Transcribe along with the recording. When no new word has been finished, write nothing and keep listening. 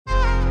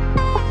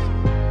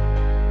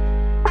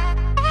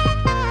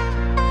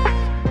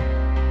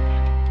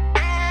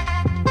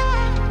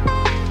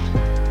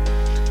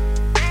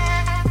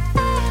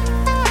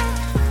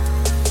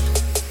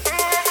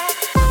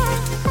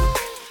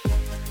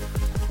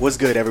What's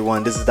good,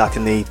 everyone? This is Dr.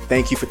 Nee.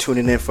 Thank you for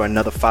tuning in for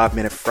another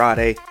 5-Minute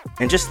Friday.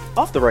 And just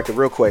off the record,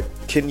 real quick,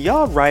 can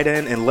y'all write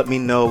in and let me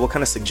know what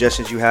kind of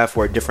suggestions you have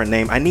for a different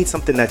name? I need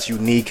something that's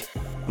unique.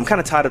 I'm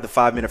kind of tired of the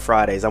 5-Minute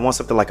Fridays. I want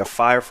something like a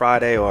Fire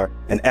Friday or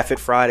an F It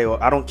Friday,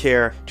 or I don't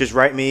care. Just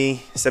write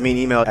me, send me an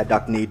email at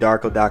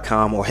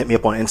drneedarko.com or hit me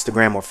up on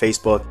Instagram or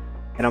Facebook.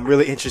 And I'm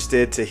really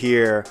interested to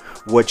hear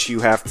what you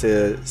have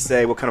to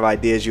say, what kind of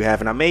ideas you have.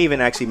 And I may even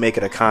actually make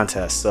it a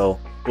contest. So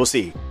we'll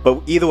see.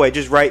 But either way,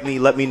 just write me,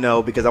 let me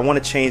know, because I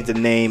want to change the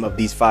name of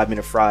these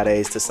 5-Minute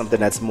Fridays to something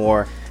that's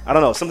more, I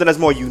don't know, something that's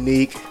more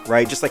unique,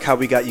 right? Just like how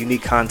we got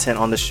unique content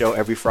on the show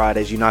every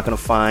Fridays. You're not going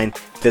to find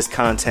this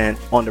content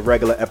on the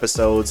regular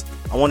episodes.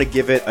 I want to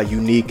give it a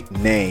unique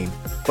name.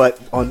 But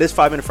on this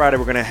 5-Minute Friday,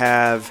 we're going to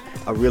have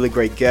a really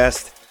great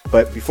guest.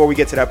 But before we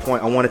get to that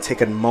point, I want to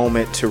take a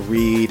moment to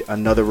read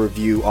another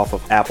review off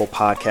of Apple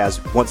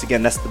Podcasts. Once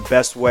again, that's the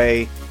best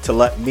way to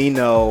let me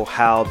know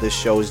how this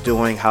show is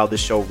doing, how the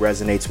show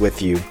resonates with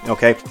you.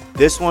 Okay.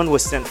 This one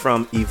was sent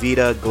from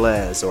Evita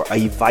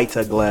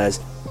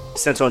Glez,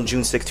 sent on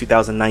June 6,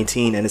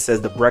 2019. And it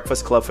says, The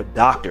Breakfast Club for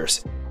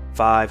Doctors,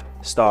 5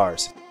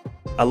 stars.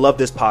 I love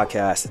this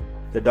podcast.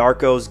 The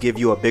Darkos give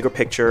you a bigger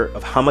picture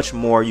of how much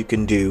more you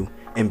can do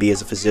and be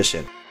as a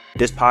physician.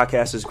 This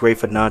podcast is great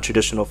for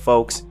non-traditional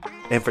folks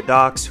and for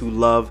docs who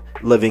love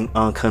living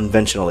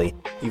unconventionally.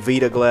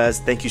 Evita Glez,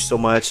 thank you so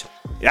much.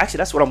 Actually,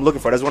 that's what I'm looking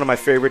for. That's one of my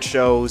favorite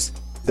shows,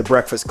 The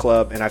Breakfast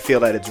Club, and I feel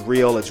that it's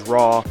real, it's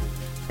raw,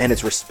 and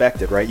it's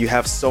respected, right? You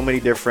have so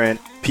many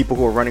different people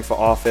who are running for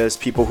office,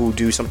 people who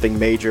do something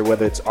major,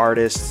 whether it's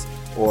artists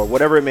or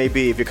whatever it may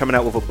be. If you're coming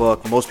out with a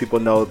book, most people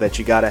know that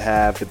you got to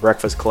have The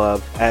Breakfast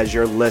Club as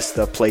your list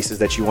of places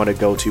that you want to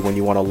go to when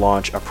you want to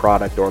launch a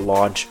product or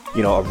launch,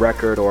 a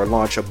record or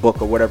launch a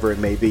book or whatever it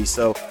may be.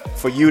 So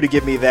for you to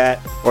give me that,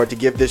 or to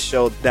give this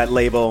show that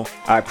label,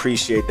 I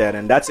appreciate that.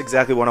 And that's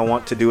exactly what I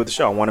want to do with the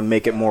show. I want to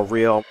make it more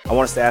real. I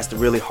want us to ask the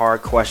really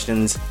hard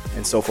questions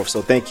and so forth.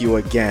 So thank you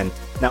again.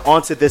 Now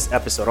on to this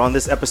episode. On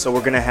this episode, we're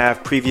going to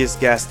have previous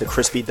guest, the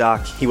Crispy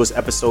Doc. He was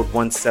episode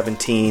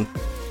 117.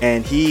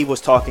 And he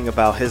was talking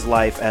about his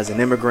life as an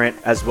immigrant,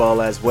 as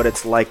well as what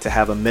it's like to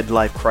have a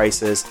midlife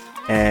crisis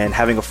and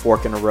having a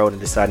fork in the road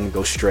and deciding to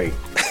go straight,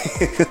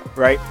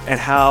 right? And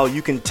how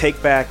you can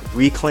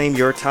reclaim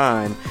your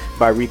time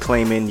by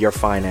reclaiming your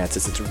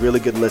finances. It's a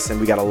really good listen.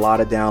 We got a lot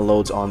of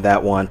downloads on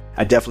that one.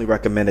 I definitely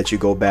recommend that you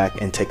go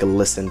back and take a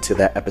listen to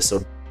that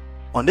episode.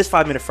 On this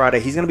 5-Minute Friday,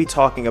 he's going to be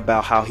talking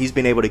about how he's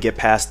been able to get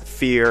past the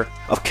fear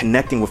of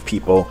connecting with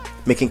people,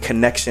 making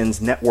connections,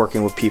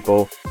 networking with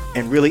people,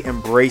 and really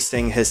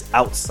embracing his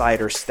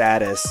outsider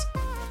status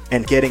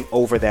and getting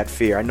over that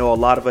fear. I know a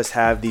lot of us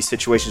have these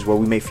situations where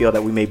we may feel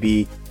that we may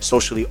be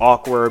socially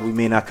awkward, we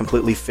may not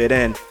completely fit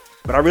in.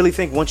 But I really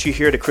think once you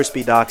hear the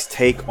Crispy Doc's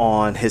take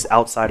on his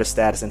outsider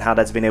status and how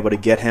that's been able to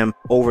get him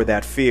over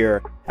that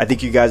fear, I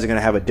think you guys are going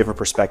to have a different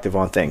perspective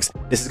on things.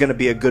 This is going to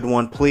be a good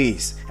one.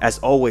 Please, as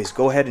always,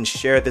 go ahead and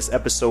share this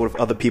episode with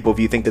other people if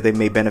you think that they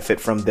may benefit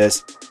from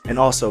this. And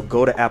also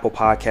go to Apple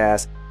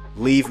Podcasts,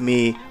 leave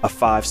me a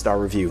 5-star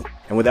review.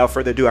 And without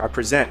further ado, I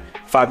present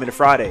 5-Minute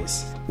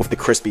Fridays with the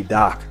Crispy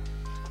Doc.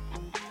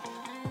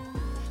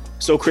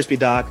 So Crispy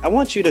Doc, I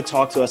want you to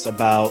talk to us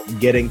about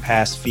getting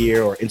past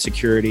fear or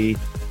insecurity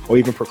or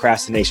even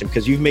procrastination,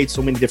 because you've made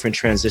so many different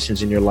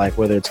transitions in your life,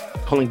 whether it's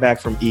pulling back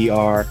from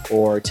ER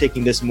or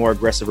taking this more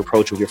aggressive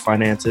approach with your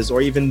finances,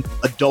 or even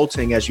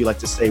adulting, as you like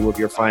to say, with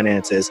your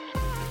finances.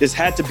 There's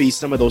had to be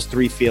some of those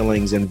 3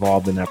 feelings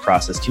involved in that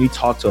process. Can you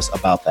talk to us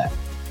about that?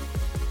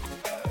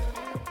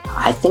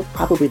 I think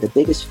probably the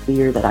biggest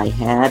fear that I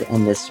had,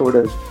 and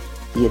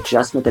the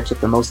adjustment that took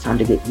the most time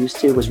to get used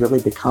to, was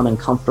really becoming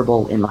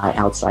comfortable in my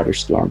outsider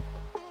skin.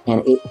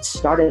 And it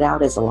started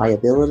out as a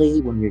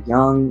liability when you're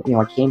young.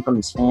 I came from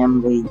this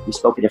family. We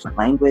spoke a different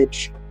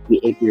language. We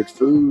ate weird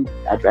food.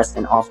 I dressed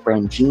in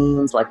off-brand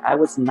jeans. I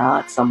was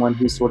not someone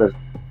who sort of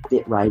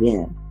fit right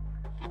in.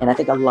 And I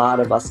think a lot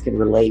of us can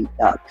relate,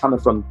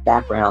 coming from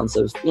backgrounds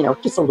of,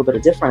 just a little bit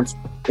of difference.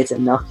 It's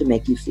enough to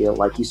make you feel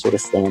like you sort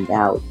of stand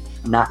out,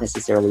 not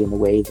necessarily in the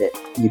way that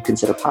you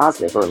consider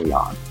positive early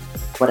on.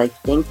 But I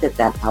think that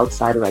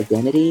outsider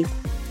identity,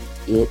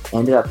 it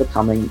ended up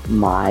becoming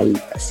my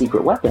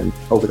secret weapon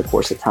over the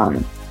course of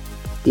time.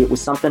 It was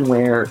something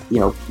where,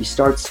 you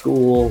start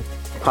school.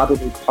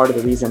 Probably part of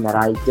the reason that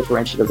I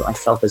differentiated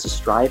myself as a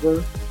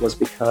striver was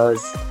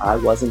because I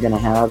wasn't going to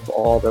have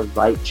all the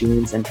right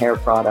jeans and hair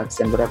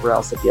products and whatever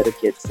else that the other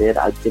kids did.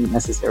 I didn't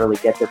necessarily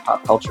get their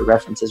pop culture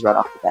references right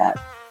off the bat.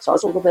 So I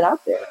was a little bit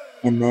out there.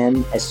 And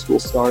then as school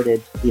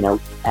started,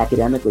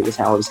 academically was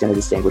how I was going to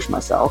distinguish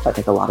myself. I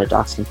think a lot of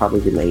docs can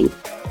probably relate.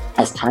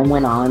 As time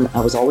went on,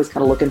 I was always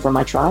kind of looking for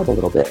my tribe a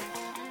little bit.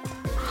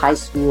 High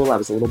school, I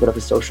was a little bit of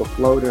a social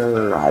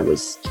floater. I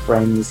was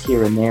friends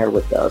here and there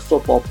with the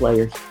football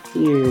player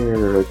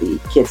here, the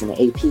kids in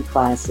the AP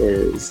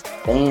classes,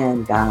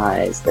 band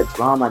guys, the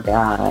drama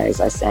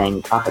guys. I sang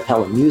a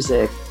cappella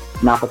music.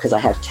 not because I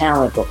have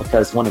talent, but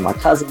because one of my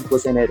cousins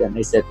was in it and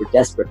they said, we're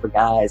desperate for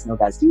guys. No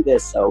guys do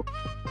this. So,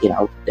 you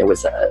know, there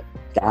was a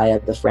guy I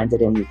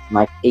befriended in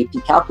my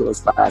AP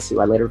calculus class, who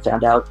I later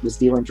found out was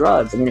dealing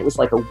drugs. I mean, it was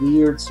like a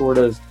weird sort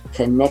of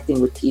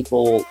connecting with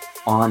people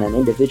on an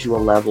individual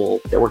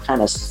level that were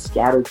kind of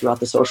scattered throughout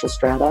the social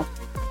strata.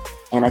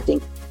 And I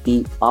think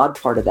the odd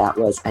part of that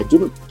was I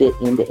didn't fit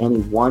into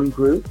any one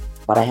group,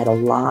 but I had a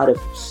lot of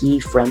key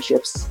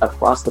friendships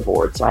across the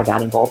board. So I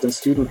got involved in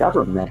student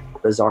government,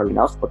 bizarre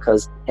enough,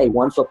 because, hey,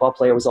 one football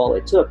player was all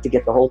it took to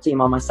get the whole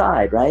team on my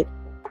side, right?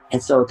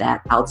 And so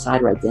that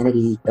outsider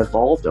identity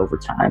evolved over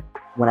time.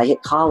 When I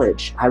hit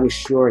college, I was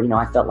sure,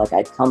 I felt like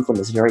I'd come from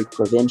this very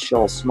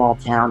provincial, small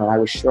town, and I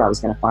was sure I was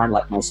going to find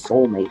like my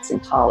soulmates in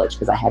college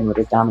because I hadn't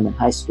really found them in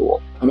high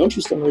school. And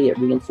interestingly, it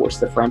reinforced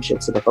the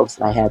friendships of the folks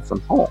that I had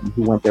from home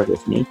who went there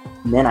with me.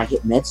 And then I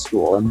hit med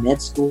school, and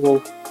med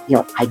school,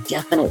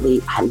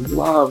 I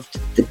loved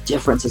the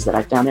differences that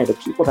I found there. The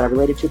people that I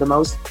related to the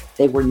most,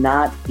 they were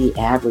not the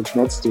average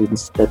med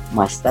students.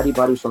 My study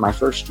buddy from my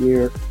first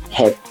year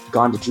had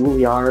gone to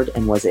Juilliard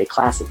and was a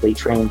classically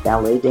trained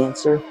ballet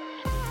dancer.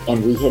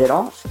 And we hit it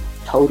off.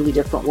 Totally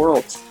different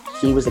worlds.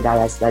 He was the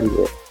guy I studied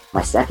with.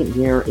 My second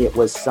year, it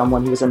was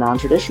someone who was a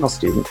non-traditional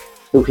student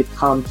who had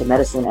come to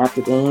medicine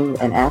after being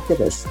an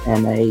activist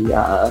and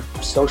a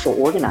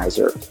social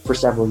organizer for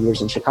several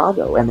years in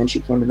Chicago. And then she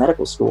came to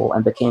medical school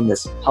and became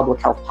this public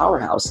health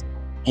powerhouse.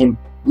 And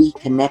we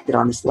connected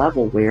on this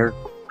level where,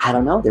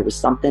 there was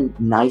something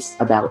nice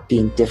about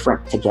being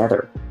different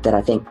together that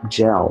I think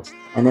gelled.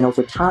 And then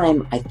over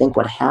time, I think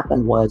what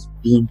happened was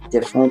being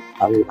different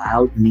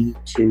allowed me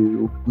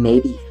to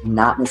maybe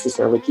not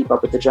necessarily keep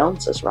up with the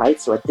Joneses,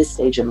 right? So at this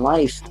stage in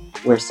life,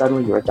 where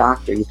suddenly you're a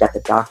doctor, you've got the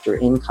doctor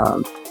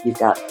income, you've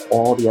got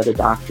all the other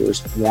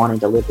doctors wanting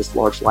to live this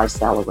large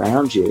lifestyle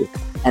around you.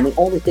 And the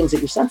only things that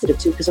you're sensitive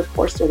to, because of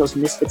course there are those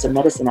misfits of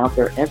medicine out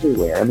there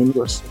everywhere. I mean,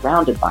 you're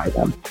surrounded by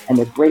them and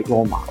they're great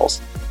role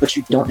models, but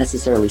you don't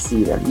necessarily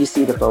see them. You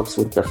see the folks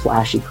with the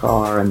flashy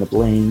car and the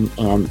bling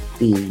and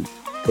the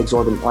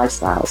exorbitant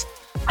lifestyles.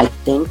 I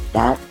think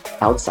that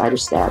outsider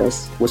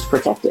status was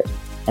protected.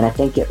 And I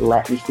think it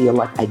let me feel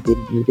like I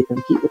didn't need to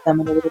compete with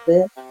them a little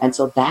bit. And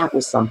so that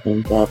was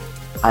something that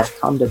I've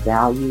come to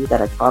value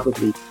that I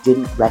probably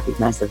didn't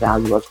recognize the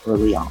value of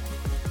early on.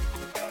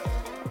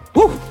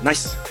 Woo,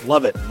 nice.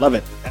 Love it. Love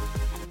it.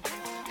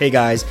 Hey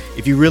guys,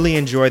 if you really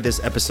enjoyed this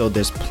episode,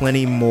 there's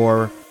plenty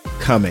more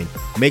coming.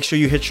 Make sure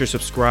you hit your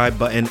subscribe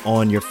button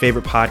on your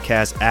favorite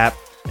podcast app.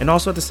 And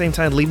also at the same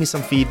time, leave me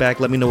some feedback.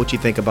 Let me know what you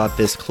think about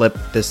this clip,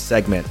 this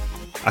segment.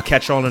 I'll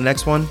catch you all in the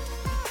next one.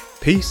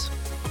 Peace.